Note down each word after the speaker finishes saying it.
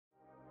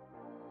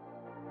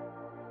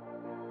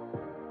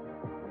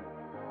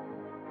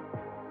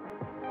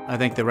I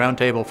think the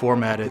roundtable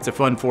format, it's a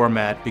fun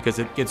format because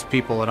it gives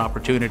people an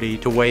opportunity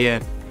to weigh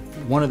in.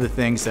 One of the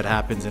things that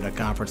happens in a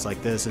conference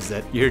like this is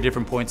that you hear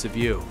different points of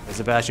view.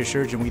 As a vascular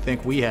surgeon, we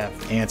think we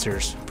have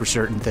answers for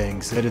certain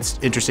things. And it's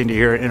interesting to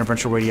hear an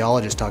interventional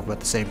radiologist talk about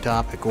the same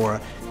topic, or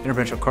an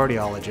interventional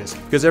cardiologist,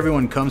 because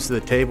everyone comes to the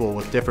table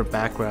with different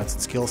backgrounds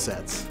and skill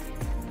sets.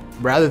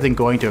 Rather than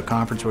going to a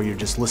conference where you're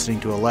just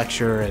listening to a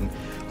lecture and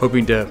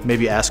hoping to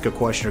maybe ask a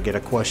question or get a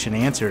question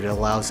answered, it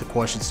allows the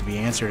questions to be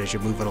answered as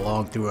you're moving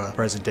along through a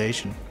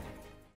presentation.